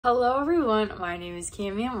Hello everyone, my name is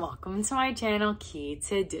Cami and welcome to my channel, Key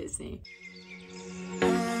to Disney.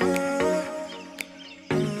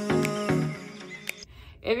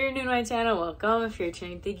 If you're new to my channel, welcome. If you're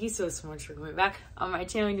returning, thank you so much for coming back on my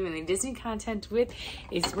channel doing the Disney content with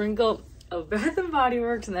a sprinkle of Bath & Body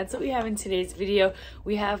Works, and that's what we have in today's video.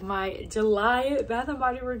 We have my July Bath &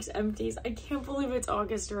 Body Works empties. I can't believe it's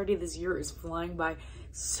August already. This year is flying by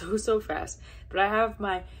so fast. But I have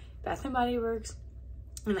my Bath & Body Works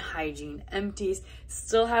and hygiene empties.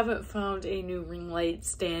 Still haven't found a new ring light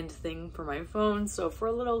stand thing for my phone, so if we're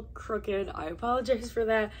a little crooked, I apologize for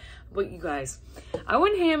that. But you guys, I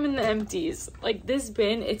went ham in the empties. Like, this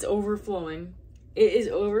bin, it's overflowing. It is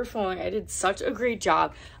overflowing. I did such a great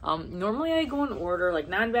job. Normally I go and order like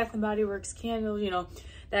non-Bath & Body Works candles, you know,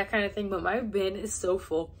 that kind of thing, but my bin is so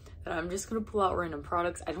full that I'm just gonna pull out random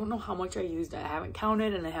products. I don't know how much I used. I haven't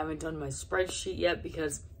counted and I haven't done my spreadsheet yet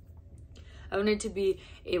because I wanted to be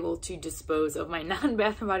able to dispose of my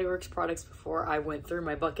non-Bath & Body Works products before I went through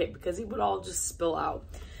my bucket because it would all just spill out.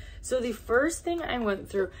 So the first thing I went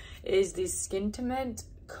through is the Skintimate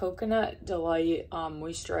Coconut Delight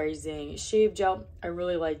Moisturizing Shave Gel. I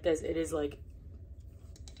really like this. It is like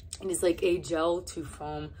a gel to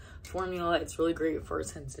foam formula. It's really great for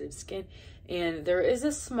sensitive skin. And there is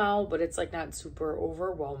a smell, but it's like not super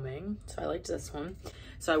overwhelming. So I liked this one.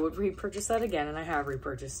 So I would repurchase that again, and I have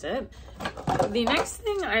repurchased it. The next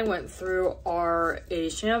thing I went through are a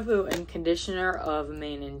shampoo and conditioner of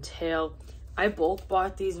mane and tail. I both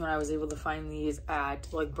bought these when I was able to find these at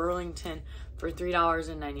like Burlington for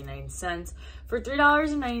 $3.99. For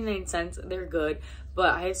 $3.99, they're good,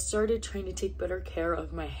 but I started trying to take better care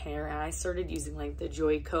of my hair, and I started using like the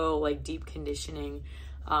Joico like deep conditioning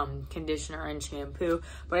conditioner and shampoo.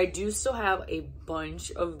 But I do still have a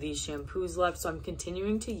bunch of these shampoos left, so I'm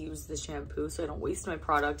continuing to use the shampoo so I don't waste my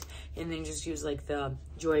product, and then just use like the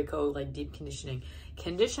Joico like deep conditioning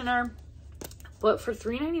conditioner. But for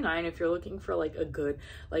 $3.99, if you're looking for like a good,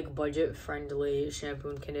 like budget friendly shampoo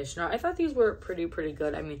and conditioner, I thought these were pretty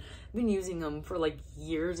good. I mean, I've been using them for like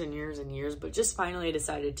years and years, but just finally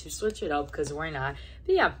decided to switch it up because why not?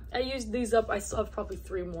 But yeah, I used these up. I still have probably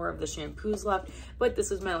 3 more of the shampoos left, but this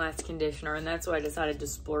was my last conditioner, and that's why I decided to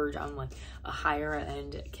splurge on like a higher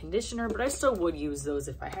end conditioner, but I still would use those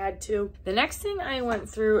if I had to. The next thing I went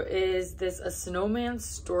through is this A Snowman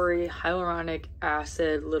Story hyaluronic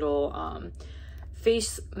acid little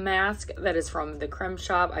face mask that is from the Creme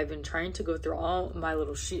Shop. I've been trying to go through all my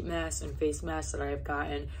little sheet masks and face masks that I have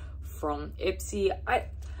gotten from Ipsy.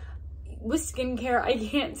 With skincare, I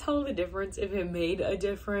can't tell the difference if it made a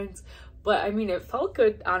difference, but I mean, it felt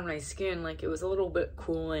good on my skin. Like, it was a little bit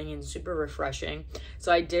cooling and super refreshing.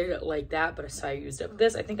 So I did like that, but so I used up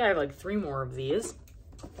this. I think I have like 3 more of these.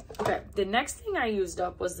 Okay, the next thing I used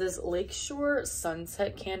up was this Lakeshore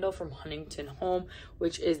Sunset candle from Huntington Home,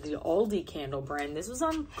 which is the Aldi candle brand. This was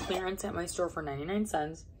on clearance at my store for 99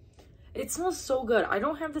 cents. It smells so good. I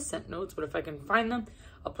don't have the scent notes, but if I can find them,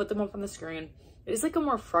 I'll put them up on the screen. It is like a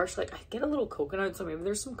more fresh, like I get a little coconut, so maybe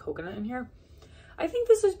there's some coconut in here. I think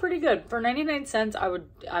this is pretty good. For 99 cents, I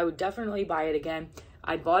would definitely buy it again.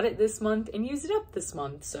 I bought it this month and used it up this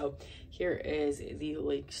month. So here is the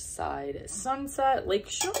Lakeshore Sunset,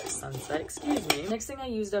 excuse me. Next thing I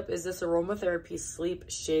used up is this Aromatherapy Sleep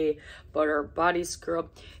Shea Butter Body Scrub.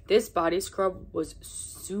 This body scrub was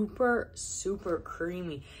super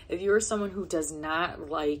creamy. If you're someone who does not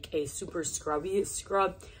like a super scrubby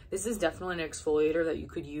scrub, this is definitely an exfoliator that you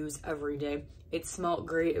could use every day. It smelled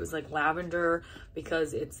great. It was like lavender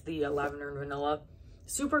because it's the lavender and vanilla.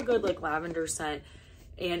 Super good like lavender scent.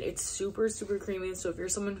 And it's super creamy. So if you're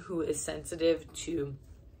someone who is sensitive to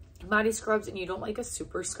body scrubs and you don't like a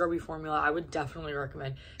super scrubby formula, I would definitely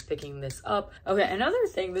recommend picking this up. Okay, another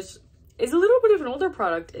thing, this is a little bit of an older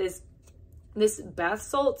product, is this bath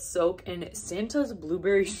salt soak in Santa's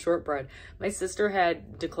blueberry shortbread. My sister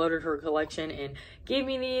had decluttered her collection and gave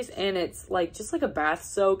me these, and it's like just like a bath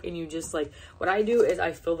soak, and you just like, what I do is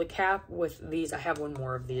I fill the cap with these. I have 1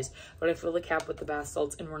 more of these, but I fill the cap with the bath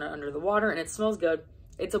salts and run it under the water, and it smells good.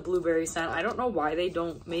 It's a blueberry scent. I don't know why they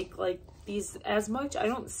don't make like these as much. I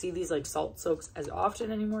don't see these like salt soaks as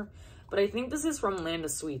often anymore, but I think this is from Land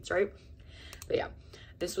of Sweets, right? But yeah,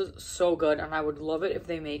 this was so good, and I would love it if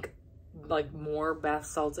they make like more bath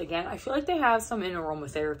salts again. I feel like they have some in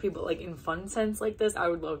aromatherapy, but like in fun scents like this, I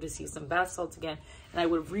would love to see some bath salts again, and I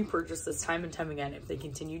would repurchase this time and time again if they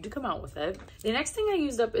continued to come out with it. The next thing I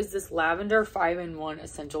used up is this Lavender 5-in-1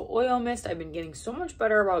 Essential Oil Mist. I've been getting so much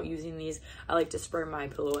better about using these. I like to spray my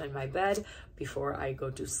pillow in my bed before I go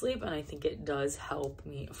to sleep, and I think it does help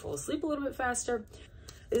me fall asleep a little bit faster.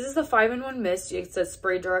 This is the 5-in-1 mist. It says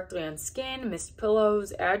spray directly on skin, mist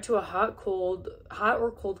pillows, add to a hot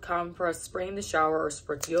or cold compress, spray in the shower, or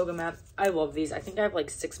spritz yoga mat. I love these. I think I have like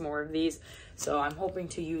 6 more of these. So I'm hoping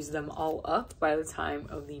to use them all up by the time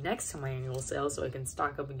of the next semi-annual sale so I can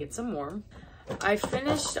stock up and get some more. I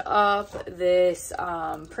finished up this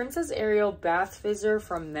Princess Ariel Bath Fizzer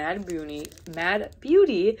from Mad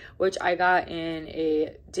Beauty, which I got in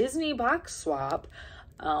a Disney box swap.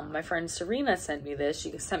 My friend Serena sent me this.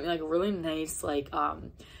 She sent me like a really nice like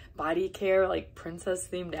body care like princess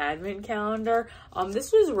themed advent calendar.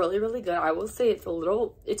 This was really good. I will say it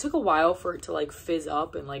took a while for it to like fizz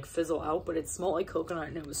up and like fizzle out, but it smelled like coconut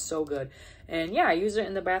and it was so good. And yeah, I used it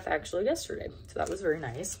in the bath actually yesterday, so that was very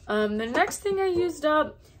nice. The next thing I used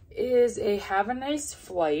up is a Have a Nice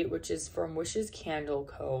Flight, which is from Wishes Candle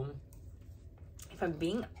Co. If I'm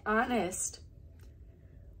being honest,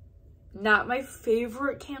 not my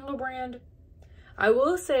favorite candle brand. I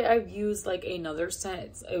will say I've used like another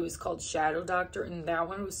scent. It was called Shadow Doctor, and that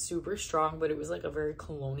one was super strong, but it was like a very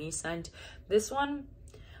cologne-y scent. This one,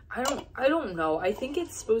 I don't know. I think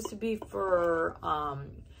it's supposed to be for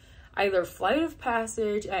either Flight of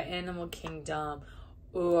Passage at Animal Kingdom,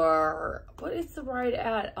 or what is the ride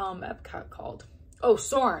at Epcot called? Oh,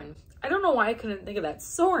 Soarin'. I don't know why I couldn't think of that.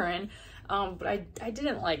 Soarin'. But I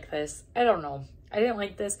didn't like this. I don't know. I didn't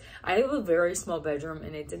like this. I have a very small bedroom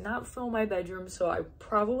and it did not fill my bedroom, so I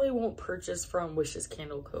probably won't purchase from Wishes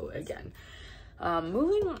Candle Co. again.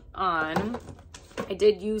 Moving on, I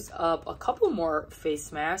did use up a couple more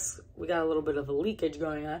face masks. We got a little bit of a leakage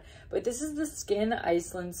going on, but this is the Skin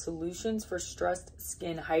Iceland Solutions for Stressed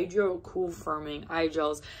Skin Hydro Cool Firming Eye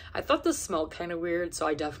Gels. I thought this smelled kind of weird, so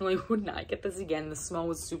I definitely would not get this again. The smell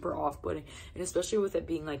was super off-putting, and especially with it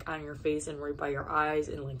being like on your face and right by your eyes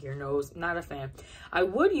and like your nose, not a fan. I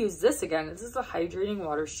would use this again. This is a hydrating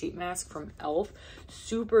water sheet mask from e.l.f.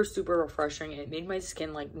 Super refreshing. It made my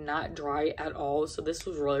skin like not dry at all, so this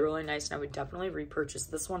was really nice, and I would definitely repurchase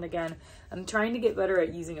this one again. I'm trying to get better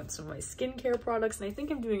at using up some of my skincare products, and I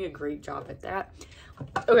think I'm doing a great job at that.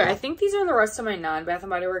 Okay, I think these are the rest of my non-Bath &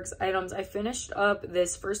 Body Works items. I finished up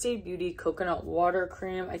this First Aid Beauty Coconut Water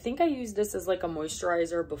Cream. I think I used this as like a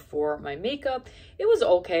moisturizer before my makeup. It was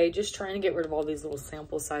okay, just trying to get rid of all these little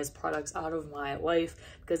sample size products out of my life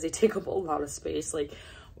because they take up a lot of space. Like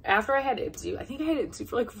after I had Empties, I think I had Empties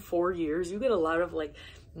for like 4 years. You get a lot of like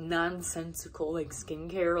nonsensical like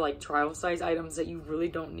skincare like trial size items that you really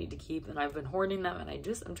don't need to keep, and I've been hoarding them, and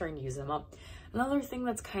I'm trying to use them up. Another thing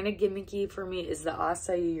that's kind of gimmicky for me is the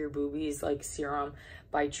Acai Your Boobies like serum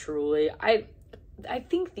by Truly. I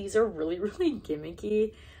think these are really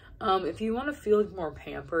gimmicky. If you want to feel more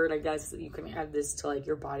pampered, I guess you can add this to like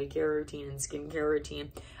your body care routine and skincare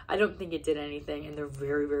routine. I don't think it did anything, and they're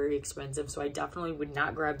very expensive, so I definitely would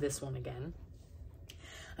not grab this one again.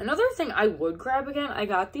 Another thing I would grab again, I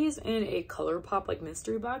got these in a ColourPop like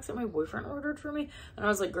mystery box that my boyfriend ordered for me, and I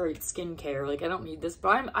was like, great, skincare, like I don't need this,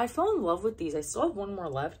 but I fell in love with these. I still have one more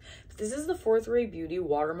left. But this is the 4th Ray Beauty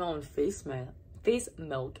Watermelon Face Milk.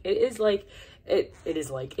 It is a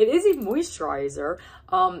moisturizer.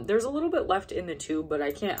 There's a little bit left in the tube, but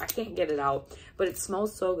I can't get it out, but it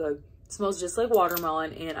smells so good. It smells just like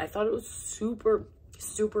watermelon, and I thought it was super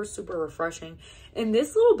refreshing, and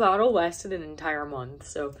this little bottle lasted an entire month,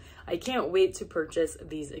 so I can't wait to purchase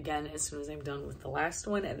these again as soon as I'm done with the last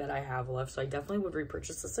one that I have left. So I definitely would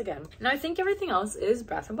repurchase this again. Now I think everything else is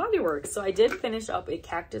Bath & Body Works, so I did finish up a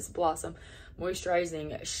Cactus Blossom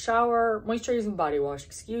moisturizing body wash,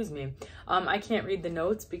 excuse me. I can't read the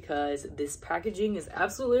notes because this packaging is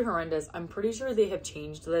absolutely horrendous. I'm pretty sure they have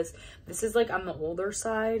changed this. This is like on the older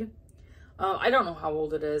side. I don't know how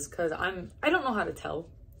old it is because I don't know how to tell.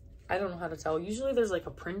 Usually there's like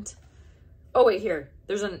a print. Oh wait, here.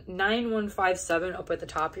 There's a 9157 up at the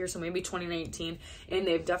top here, so maybe 2019. And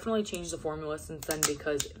they've definitely changed the formula since then,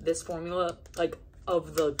 because this formula, like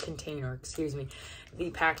of the container, excuse me, the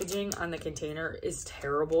packaging on the container is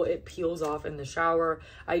terrible. It peels off in the shower.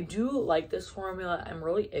 I do like this formula. I'm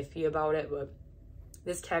really iffy about it, but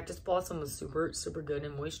this Cactus Blossom was super good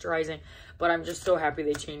and moisturizing, but I'm just so happy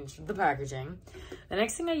they changed the packaging. The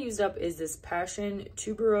next thing I used up is this Passion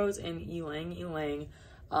Tuberose and Ylang Ylang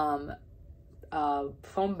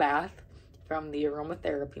foam bath from the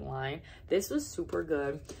aromatherapy line. This was super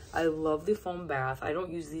good. I love the foam bath. I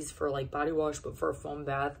don't use these for like body wash, but for a foam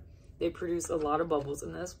bath, they produce a lot of bubbles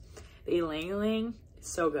in this. The Ylang Ylang is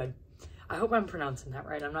so good. I hope I'm pronouncing that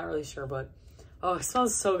right. I'm not really sure, but oh, it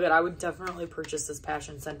smells so good. I would definitely purchase this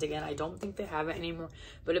Passion scent again. I don't think they have it anymore,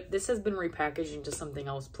 but if this has been repackaged into something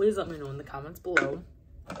else, please let me know in the comments below.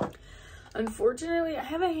 Unfortunately, I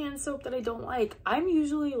have a hand soap that I don't like. I'm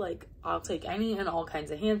usually like, I'll take any and all kinds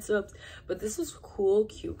of hand soaps, but this is Cool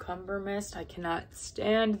Cucumber Mist. I cannot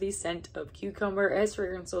stand the scent of cucumber. It has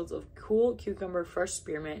fragrance notes of Cool Cucumber, Fresh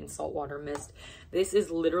Spearmint, and Saltwater Mist. This is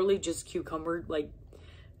literally just cucumber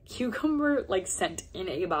scent in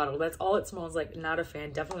a bottle. That's all it smells like. Not a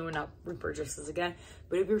fan. Definitely would not repurchase this again.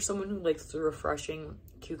 But if you're someone who likes the refreshing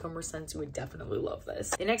cucumber scents, you would definitely love this.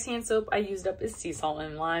 The next hand soap I used up is Sea Salt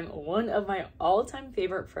and Lime, one of my all-time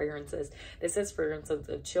favorite fragrances. This has fragrances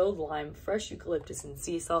of chilled lime, fresh eucalyptus, and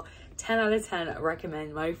sea salt. 10 out of 10. I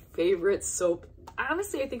recommend. My favorite soap.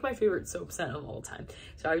 Honestly, I think my favorite soap scent of all time.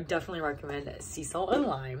 So I would definitely recommend Sea Salt and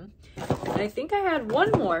Lime. And I think I had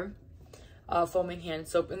one more foaming hand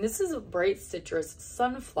soap, and this is Bright Citrus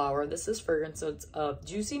Sunflower. This is fragrance notes of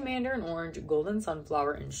juicy mandarin orange, golden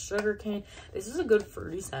sunflower, and sugarcane. This is a good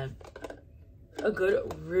fruity scent. A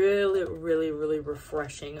good, really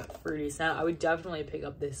refreshing fruity scent. I would definitely pick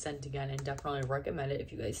up this scent again and definitely recommend it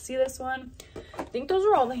if you guys see this one. I think those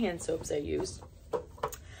are all the hand soaps I used.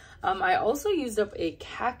 I also used up a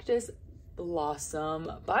Cactus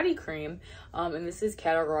Blossom body cream, and this is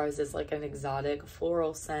categorized as like an exotic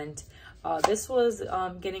floral scent. This was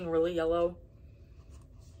getting really yellow.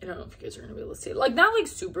 I don't know if you guys are gonna be able to see it. Like, not like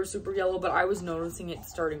super yellow, but I was noticing it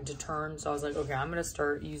starting to turn. So I was like, okay, I'm gonna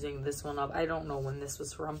start using this one up. I don't know when this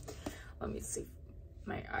was from. Let me see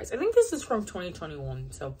my eyes. I think this is from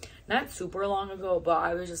 2021, so not super long ago, but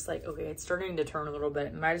I was just like, okay, it's starting to turn a little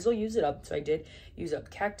bit. Might as well use it up. So I did use up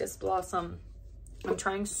Cactus Blossom. I'm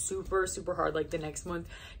trying super hard like the next month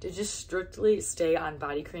to just strictly stay on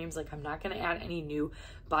body creams. Like, I'm not going to add any new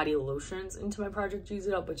body lotions into my Project Use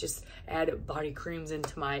It Up, but just add body creams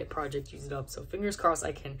into my Project Use It Up. So fingers crossed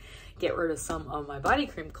I can get rid of some of my body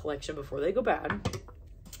cream collection before they go bad.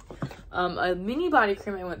 A mini body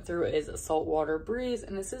cream I went through is Saltwater Breeze,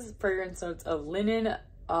 and this is fragrance notes of linen,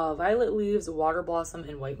 violet leaves, water blossom,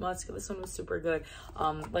 and white musk. This one was super good.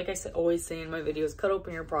 Like I said, always say in my videos, cut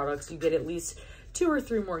open your products. You get at least 2 or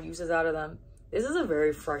 3 more uses out of them. This is a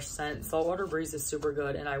very fresh scent. Saltwater Breeze is super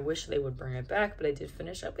good, and I wish they would bring it back, but I did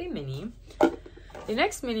finish up a mini. The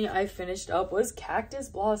next mini I finished up was Cactus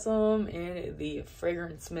Blossom and the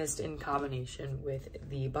fragrance mist in combination with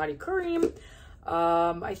the body cream.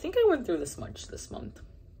 I think I went through this much this month.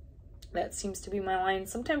 That seems to be my line.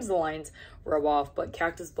 Sometimes the lines rub off, but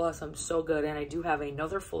Cactus Blossom so good. And I do have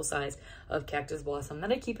another full size of Cactus Blossom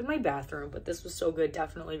that I keep in my bathroom, but this was so good.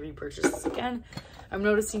 Definitely repurchase this again. I'm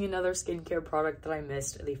noticing another skincare product that I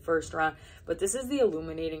missed the first round, but this is the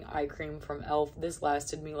Illuminating Eye Cream from e.l.f. This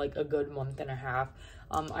lasted me like a good month and a half.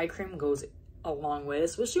 Eye cream goes a long way,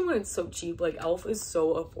 especially when it's so cheap. Like, e.l.f. is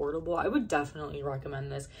so affordable. I would definitely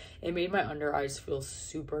recommend this. It made my under eyes feel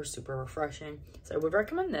super refreshing, so I would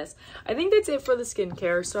recommend this. I think that's it for the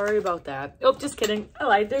skincare. Sorry about that. Oh, just kidding. I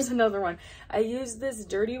lied. There's another one. I used this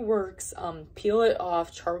Dirty Works Peel It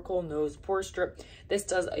Off Charcoal Nose Pore Strip. This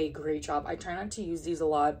does a great job. I try not to use these a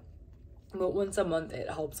lot, but once a month it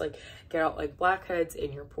helps like get out like blackheads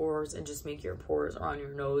in your pores and just make your pores around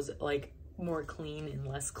your nose like more clean and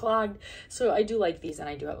less clogged. So I do like these, and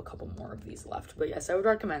I do have a couple more of these left, but yes, I would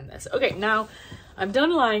recommend this. Okay, now I'm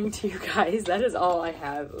done lying to you guys. That is all I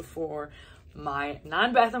have for my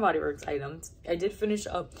non-Bath & Body Works items. I did finish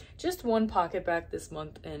up just one pocket back this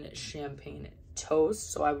month in Champagne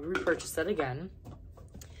Toast, so I would repurchase that again.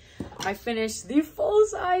 I finished the full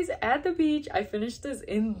size at the beach. I finished this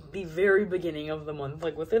in the very beginning of the month,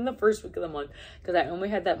 like within the first week of the month, because I only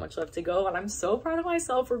had that much left to go. And I'm so proud of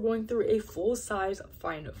myself for going through a full size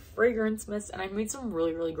fine fragrance mist. And I made some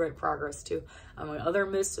really great progress too on my other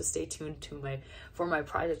mist. So stay tuned to for my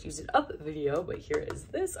Project Use It Up video. But here is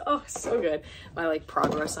this. Oh, so good. My like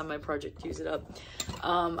progress on my Project Use It Up.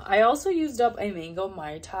 I also used up a Mango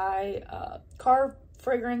Mai Tai car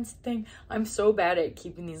fragrance thing. I'm so bad at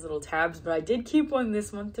keeping these little tabs, but I did keep one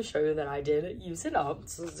this month to show you that I did use it up,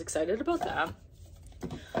 so I was excited about that.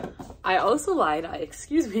 I also lied.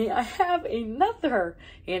 Excuse me. I have another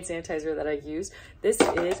hand sanitizer that I use. This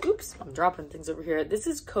is, oops, I'm dropping things over here. This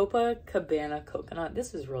is Copacabana Coconut.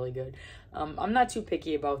 This is really good. I'm not too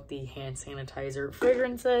picky about the hand sanitizer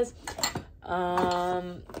fragrances.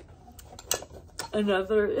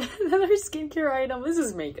 Another skincare item. This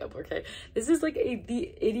is makeup, okay? This is like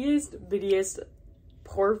the ittiest bittiest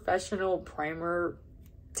professional primer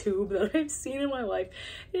tube that I've seen in my life.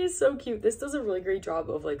 It is so cute. This does a really great job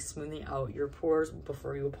of like smoothing out your pores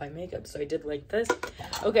before you apply makeup, so I did like this.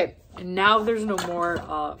 Okay, and now there's no more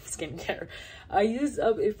skincare. I used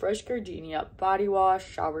up a Fresh Gardenia body wash,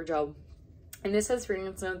 shower gel, and this has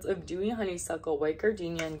fragrance notes of dewy honeysuckle, white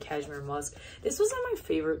gardenia, and cashmere musk. This wasn't my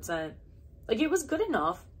favorite scent. Like, it was good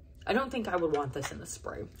enough. I don't think I would want this in the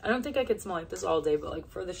spray. I don't think I could smell like this all day, but like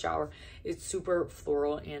for the shower, it's super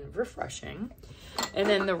floral and refreshing. And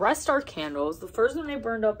then the rest are candles. The first one I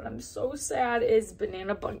burned up, and I'm so sad, is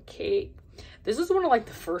Banana Bundt Cake. This was one of like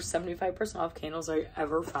the first 75% off candles I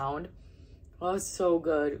ever found. Oh, it's so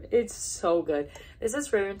good. It's so good. This is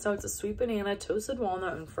fragrance notes, a sweet banana, toasted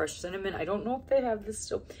walnut, and fresh cinnamon. I don't know if they have this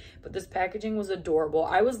still, but this packaging was adorable.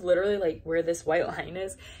 I was literally like where this white line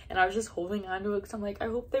is, and I was just holding on to it because I'm like, I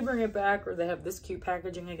hope they bring it back or they have this cute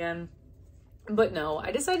packaging again. But no,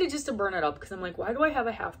 I decided just to burn it up because I'm like, why do I have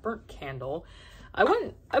a half-burnt candle? I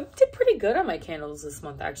did pretty good on my candles this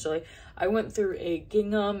month, actually. I went through a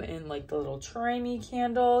gingham and like the little try-me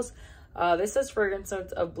candles. This says fragrance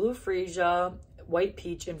notes of blue freesia, white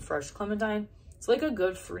peach, and fresh clementine. It's like a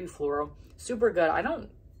good free floral. Super good. I don't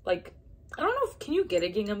know if, can you get a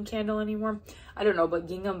gingham candle anymore? I don't know, but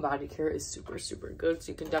gingham body care is super, super good.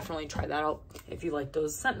 So you can definitely try that out if you like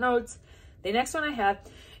those scent notes. The next one I have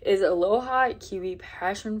is Aloha Kiwi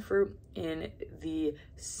Passion Fruit in the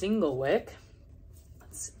single wick.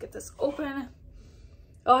 Let's get this open.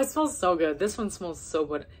 Oh, it smells so good. This one smells so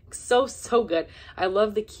good. So good. I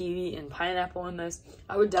love the kiwi and pineapple in this.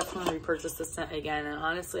 I would definitely repurchase this scent again. And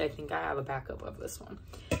honestly, I think I have a backup of this one.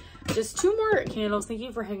 Just 2 more candles. Thank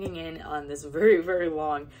you for hanging in on this very, very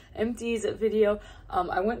long Empties video.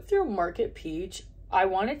 I went through Market Peach. I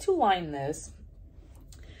wanted to line this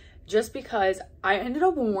just because I ended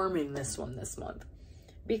up warming this one this month.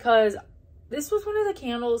 Because this was one of the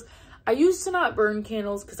candles. I used to not burn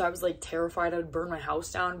candles because I was like terrified I would burn my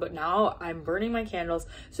house down, but now I'm burning my candles.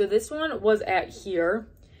 So this one was at here,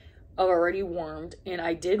 already warmed, and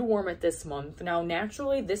I did warm it this month. Now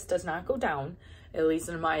naturally this does not go down, at least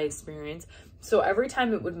in my experience. So every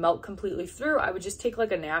time it would melt completely through, I would just take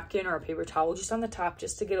like a napkin or a paper towel just on the top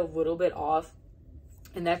just to get a little bit off.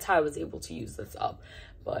 And that's how I was able to use this up.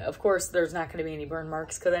 But of course, there's not going to be any burn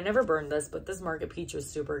marks because I never burned this, but this Market Peach was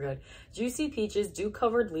super good. Juicy peaches,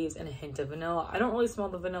 dew-covered leaves, and a hint of vanilla. I don't really smell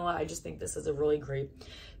the vanilla. I just think this is a really great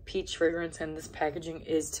peach fragrance, and this packaging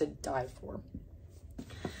is to die for.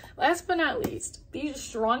 Last but not least, the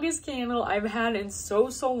strongest candle I've had in so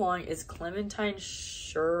long is Clementine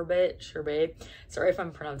Sherbet. Sorry if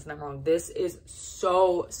I'm pronouncing that wrong. This is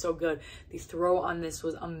so good. The throw on this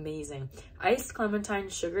was amazing. Iced clementine,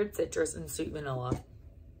 sugared citrus, and sweet vanilla.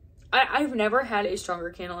 I've never had a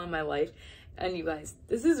stronger candle in my life. And you guys,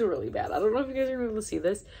 this is really bad. I don't know if you guys are able to see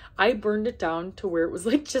this. I burned it down to where it was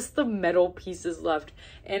like just the metal pieces left.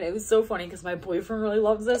 And it was so funny because my boyfriend really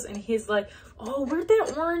loves this. And he's like, oh, where'd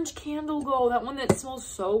that orange candle go? That one that smells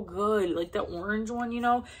so good. Like that orange one, you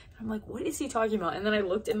know? And I'm like, what is he talking about? And then I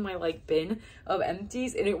looked in my like bin of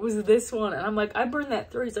Empties and it was this one. And I'm like, I burned that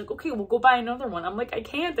through. He's like, okay, we'll go buy another one. I'm like, I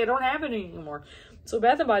can't. They don't have it anymore. So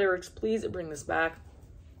Bath & Body Works, please bring this back.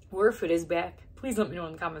 Or if it is back, please let me know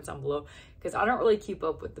in the comments down below because I don't really keep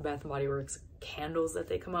up with the Bath & Body Works candles that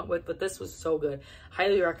they come out with, but this was so good.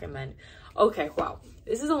 Highly recommend. Okay, wow.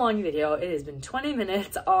 This is a long video. It has been 20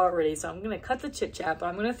 minutes already, so I'm going to cut the chit chat, but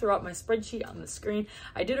I'm going to throw out my spreadsheet on the screen.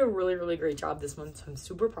 I did a really great job this month, so I'm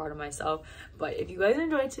super proud of myself. But if you guys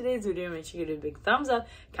enjoyed today's video, make sure you give it a big thumbs up.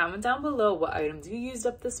 Comment down below what items you used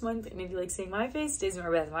up this month, and if you like seeing my face, days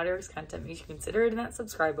more Bath & Body Works content, make sure you consider hitting that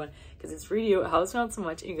subscribe button because it's free to you. It helps me out so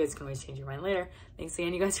much, and you guys can always change your mind later. Thanks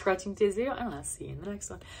again, you guys, for watching today's video, and I'll see you in the next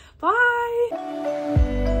one.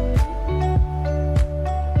 Bye!